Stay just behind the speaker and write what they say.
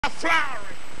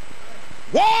flowering.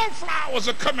 Wallflowers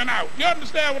are coming out. You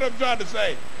understand what I'm trying to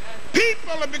say?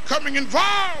 People are becoming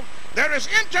involved. There is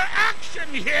interaction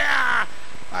here.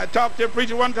 I talked to a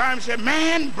preacher one time and said,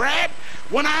 man, Brad,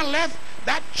 when I left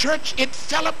that church, it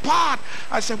fell apart.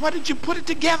 I said, what did you put it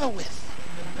together with?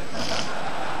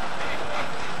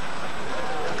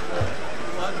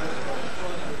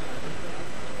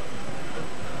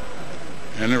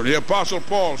 And the Apostle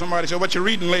Paul, somebody said, what you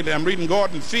reading lately? I'm reading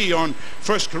Gordon Fee on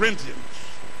 1 Corinthians.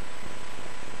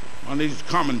 On these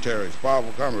commentaries,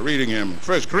 powerful commentaries, reading him.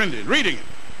 1 Corinthians, reading it,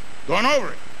 going over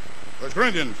it. 1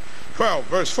 Corinthians 12,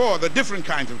 verse 4, the different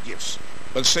kinds of gifts,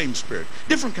 but the same Spirit.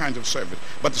 Different kinds of service,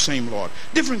 but the same Lord.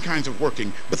 Different kinds of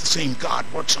working, but the same God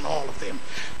works in all of them.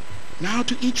 Now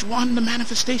to each one the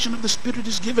manifestation of the Spirit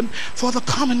is given for the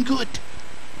common good.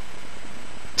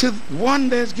 To one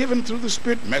there's given through the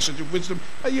Spirit, message of wisdom,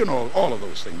 you know, all of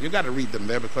those things. You got to read them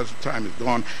there because the time is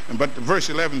gone. But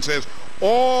verse 11 says,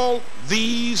 all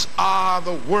these are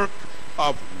the work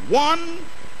of one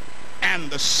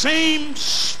and the same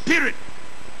Spirit.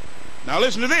 Now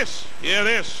listen to this. Hear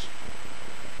this.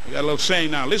 We got a little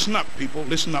saying now. Listen up, people.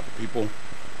 Listen up, people.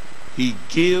 He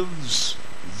gives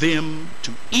them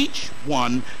to each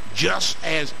one just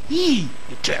as he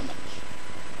determines.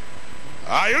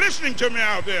 Are you listening to me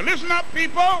out there? Listen up,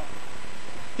 people.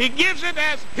 He gives it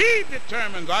as he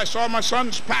determines. I saw my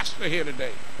son's pastor here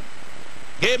today.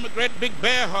 Gave him a great big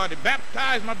bear hug. He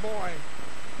baptized my boy.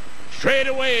 Straight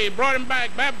away, brought him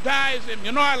back, baptized him.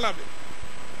 You know I love it.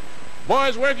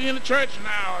 Boy's working in the church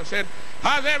now. I said,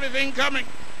 how's everything coming?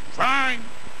 Fine.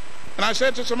 And I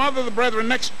said to some other brethren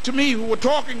next to me who were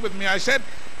talking with me, I said,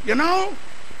 you know,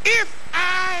 if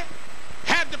I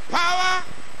had the power,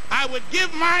 I would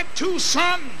give my two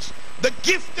sons the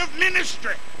gift of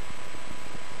ministry.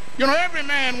 You know, every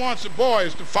man wants the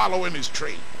boys to follow in his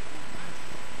trade.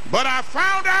 But I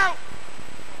found out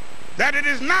that it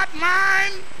is not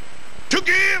mine to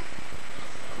give.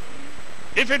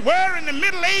 If it were in the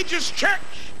Middle Ages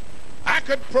church, I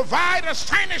could provide a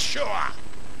cynosure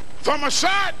for my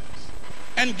sons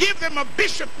and give them a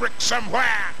bishopric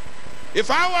somewhere.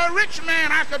 If I were a rich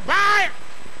man, I could buy it.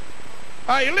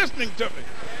 Are you listening to me?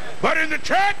 But in the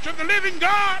church of the living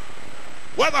God,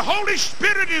 where the Holy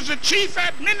Spirit is the chief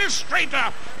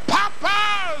administrator,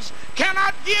 papas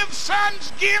cannot give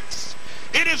sons gifts.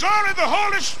 It is only the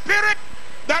Holy Spirit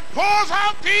that pours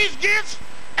out these gifts,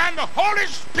 and the Holy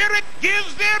Spirit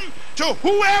gives them to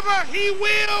whoever he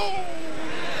will.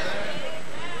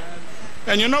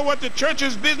 And you know what the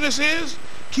church's business is?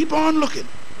 Keep on looking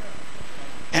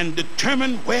and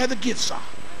determine where the gifts are.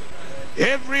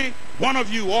 Every one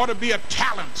of you ought to be a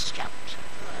talent scout.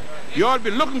 You ought to be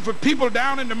looking for people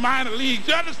down in the minor leagues.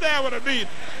 You understand what I mean?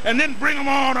 And then bring them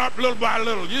on up little by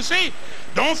little. You see,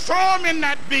 don't throw them in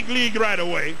that big league right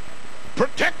away.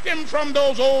 Protect them from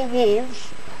those old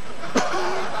wolves.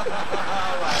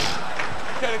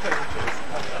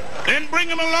 Then bring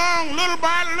them along little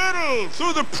by little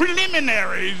through the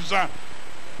preliminaries. And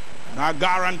I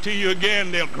guarantee you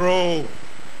again, they'll grow.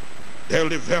 They'll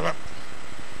develop.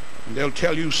 And they'll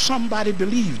tell you, somebody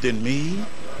believed in me.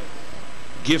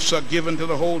 Gifts are given to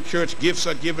the whole church. Gifts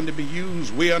are given to be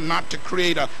used. We are not to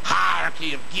create a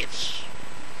hierarchy of gifts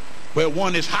where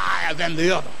one is higher than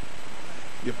the other.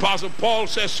 The Apostle Paul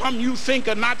says some you think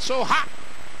are not so hot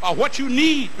are what you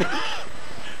need.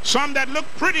 Some that look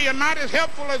pretty are not as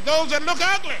helpful as those that look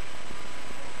ugly.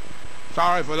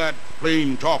 Sorry for that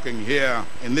plain talking here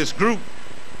in this group.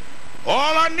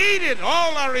 All are needed.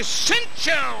 All are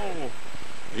essential.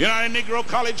 The United Negro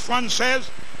College Fund says,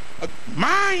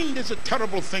 mind is a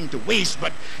terrible thing to waste,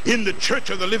 but in the church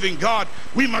of the living God,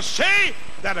 we must say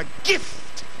that a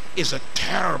gift is a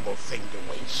terrible thing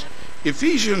to waste.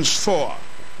 Ephesians 4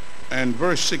 and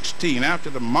verse 16, after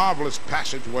the marvelous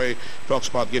passageway talks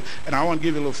about gift, and I want to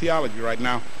give you a little theology right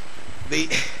now.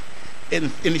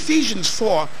 In Ephesians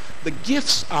 4, the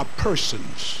gifts are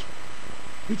persons.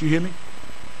 Did you hear me?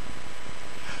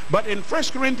 But in 1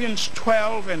 Corinthians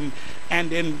 12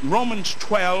 and in Romans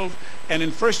 12 and in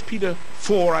 1 Peter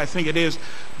 4, I think it is,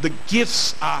 the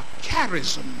gifts are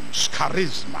charisms,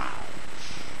 charisma.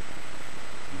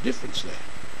 Difference there.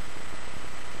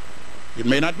 It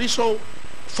may not be so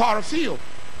far afield.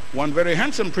 One very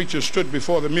handsome preacher stood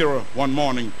before the mirror one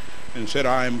morning and said,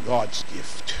 I am God's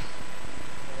gift.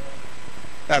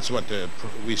 That's what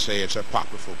we say. It's an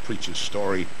apocryphal preacher's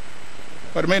story.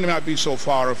 But it may not be so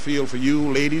far afield for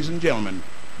you, ladies and gentlemen,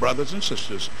 brothers and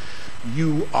sisters.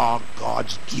 You are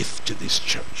God's gift to this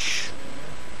church.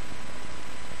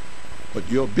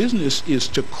 But your business is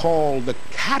to call the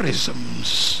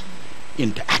charisms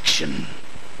into action.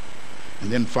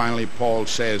 And then finally Paul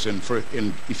says in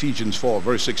Ephesians 4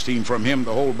 verse 16, from him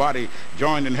the whole body,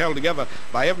 joined and held together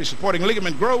by every supporting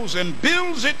ligament, grows and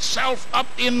builds itself up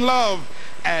in love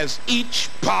as each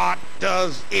part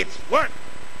does its work.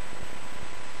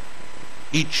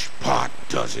 Each part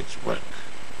does its work.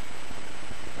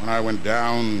 When I went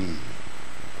down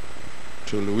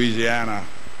to Louisiana,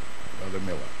 Brother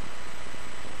Miller,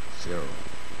 Cyril,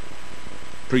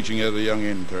 preaching as a young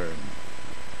intern,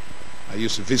 I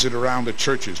used to visit around the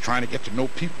churches trying to get to know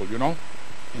people, you know,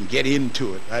 and get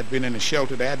into it. I'd been in a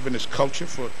sheltered Adventist culture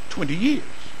for 20 years.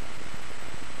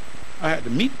 I had to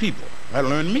meet people. I had to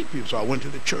learn to meet people, so I went to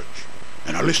the church.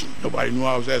 And I listened. Nobody knew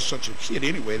I was as such a kid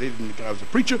anyway. They didn't think I was a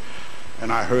preacher.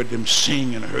 And I heard them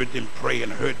sing, and I heard them pray,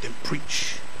 and I heard them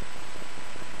preach.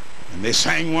 And they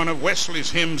sang one of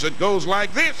Wesley's hymns that goes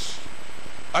like this: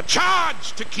 a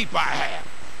charge to keep I have,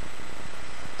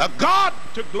 a God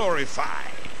to glorify,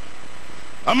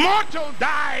 a mortal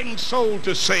dying soul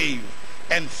to save,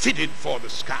 and fitted for the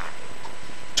sky,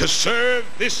 to serve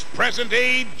this present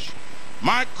age,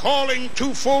 my calling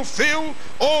to fulfill.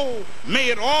 Oh, may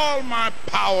it all my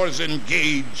powers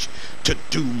engage to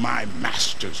do my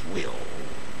master's will.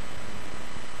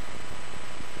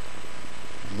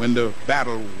 When the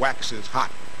battle waxes hot,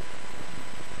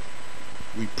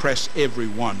 we press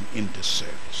everyone into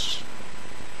service.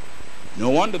 No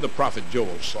wonder the prophet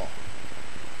Joel saw,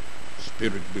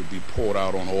 Spirit will be poured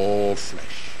out on all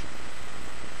flesh.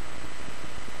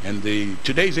 And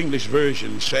today's English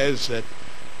version says that,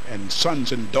 and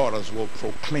sons and daughters will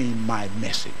proclaim my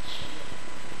message.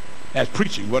 That's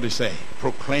preaching. What does it say?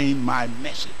 Proclaim my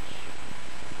message.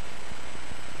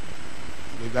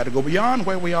 We've got to go beyond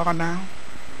where we are now.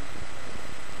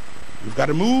 We've got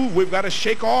to move. We've got to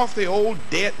shake off the old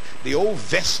debt, the old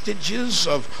vestiges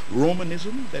of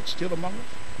Romanism that's still among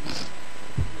us.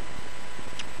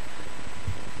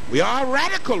 We are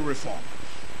radical reformers.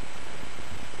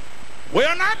 We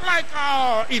are not like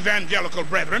our evangelical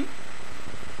brethren.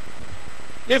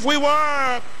 If we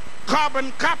were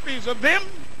carbon copies of them,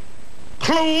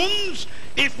 clones,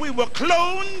 if we were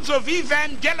clones of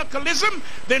evangelicalism,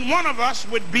 then one of us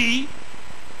would be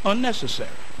unnecessary.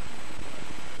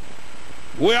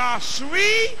 We are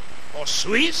sui or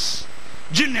suis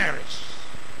generis.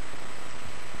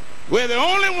 We're the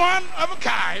only one of a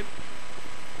kind.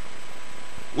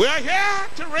 We are here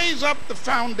to raise up the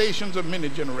foundations of many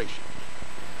generations.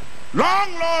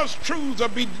 Long lost truths are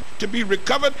to be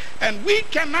recovered, and we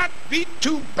cannot be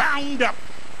too bound up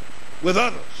with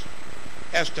others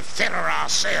as to fetter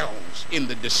ourselves in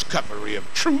the discovery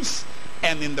of truth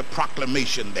and in the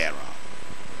proclamation thereof.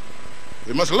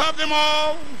 We must love them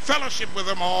all, fellowship with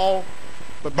them all,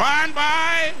 but by and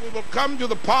by we will come to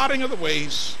the parting of the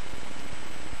ways,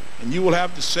 and you will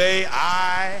have to say,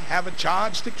 I have a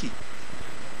charge to keep.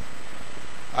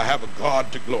 I have a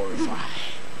God to glorify.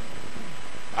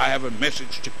 I have a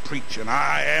message to preach, and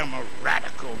I am a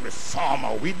radical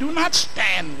reformer. We do not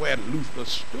stand where Luther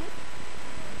stood.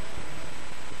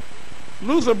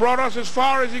 Luther brought us as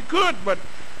far as he could, but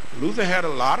Luther had a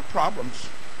lot of problems.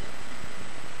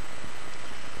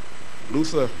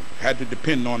 Luther had to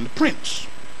depend on the prince.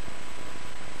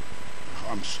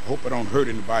 I hope I don't hurt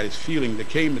anybody's feeling. There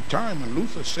came a time when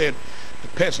Luther said the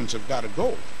peasants have got to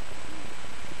go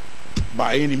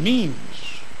by any means.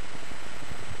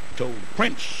 Told the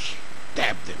prince,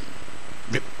 stabbed them,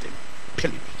 ripped them,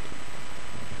 pillaged them.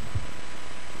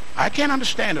 I can't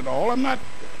understand it all. I'm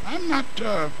not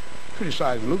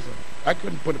criticizing Luther. I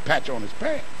couldn't put a patch on his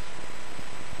past.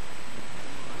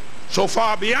 So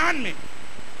far beyond me.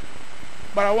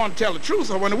 But I want to tell the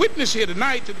truth. I want to witness here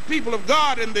tonight to the people of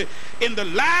God in the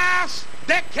last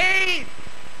decade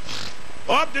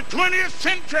of the 20th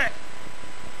century,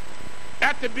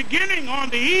 at the beginning, on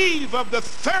the eve of the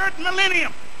third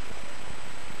millennium,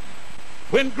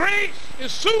 when grace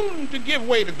is soon to give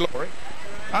way to glory.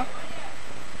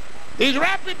 These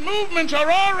rapid movements are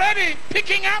already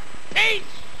picking up pace.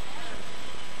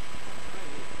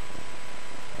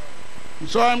 And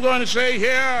so I'm going to say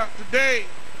here today,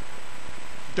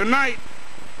 tonight,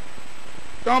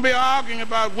 don't be arguing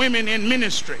about women in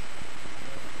ministry.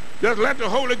 Just let the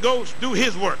Holy Ghost do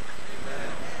his work.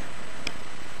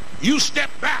 You step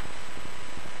back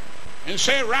and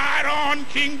say, ride on,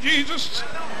 King Jesus.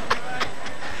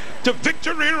 To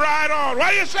victory, ride on.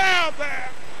 What do you say out there?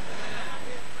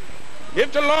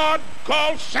 If the Lord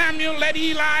called Samuel, let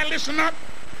Eli listen up.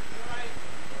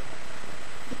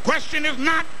 The question is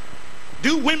not,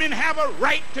 do women have a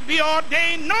right to be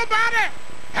ordained? Nobody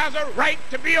has a right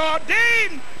to be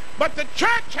ordained, but the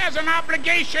church has an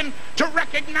obligation to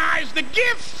recognize the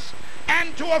gifts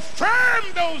and to affirm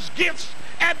those gifts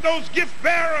and those gift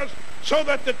bearers so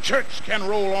that the church can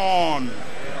roll on.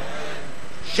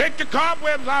 Shake the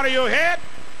cobwebs out of your head.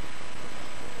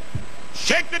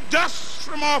 Shake the dust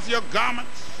from off your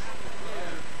garments.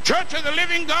 Church of the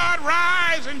living God,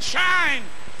 rise and shine,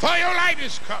 for your light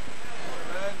is come.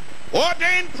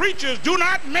 Ordained preachers, do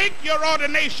not make your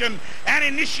ordination an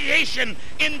initiation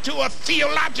into a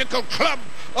theological club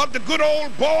of the good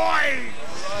old boys.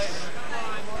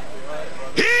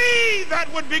 He that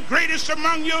would be greatest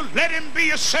among you, let him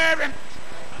be a servant.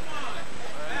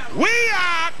 We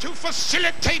are to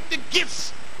facilitate the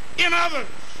gifts in others,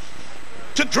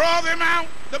 to draw them out,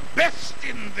 the best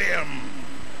in them.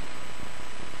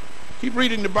 Keep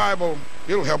reading the Bible.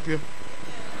 It'll help you.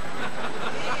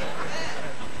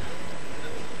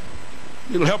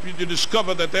 It'll help you to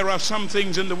discover that there are some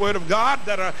things in the Word of God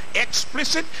that are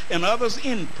explicit and others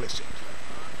implicit.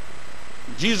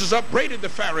 Jesus upbraided the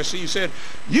Pharisees. He said,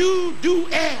 you do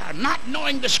err, not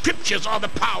knowing the Scriptures or the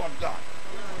power of God.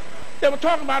 They were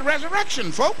talking about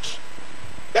resurrection, folks.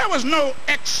 There was no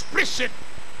explicit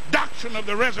doctrine of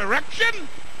the resurrection,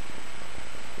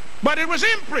 but it was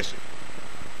implicit.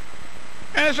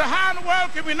 And so how in the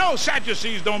world can we know?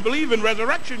 Sadducees don't believe in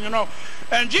resurrection, you know.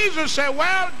 And Jesus said,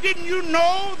 well, didn't you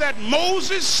know that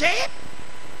Moses said?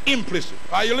 Implicit.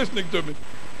 Are you listening to me?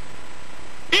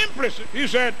 Implicit. He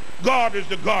said, God is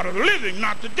the God of the living,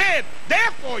 not the dead.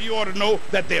 Therefore, you ought to know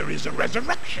that there is a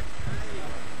resurrection.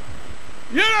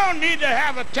 You don't need to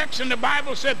have a text in the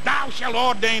Bible that said, thou shalt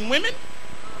ordain women.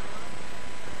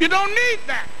 You don't need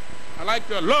that. I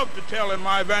love to tell in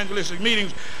my evangelistic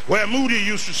meetings where Moody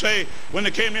used to say when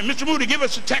they came in, Mr. Moody, give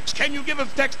us a text. Can you give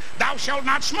us a text? Thou shalt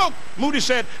not smoke. Moody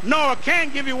said, no, I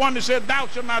can't give you one that said thou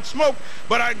shalt not smoke,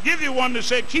 but I give you one that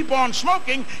said keep on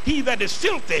smoking. He that is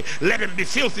filthy, let him be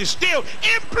filthy still.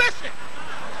 Implicit.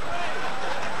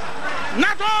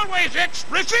 Not always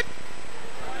explicit.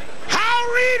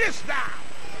 How readest thou?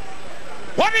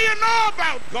 What do you know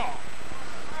about God?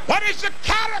 What is the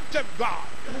character of God?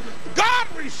 God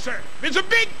we serve is a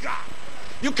big God.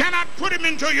 You cannot put him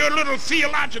into your little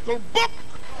theological book.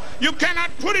 You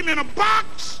cannot put him in a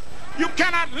box. You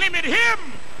cannot limit him.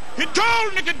 He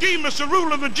told Nicodemus, the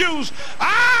ruler of the Jews,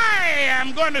 I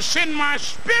am going to send my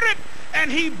spirit,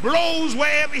 and he blows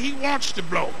wherever he wants to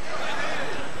blow.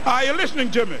 Are you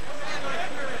listening to me?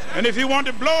 And if he wants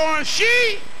to blow on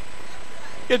she,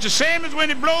 it's the same as when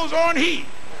he blows on he.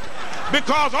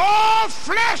 Because all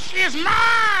flesh is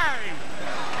mine.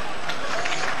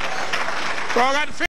 So I got to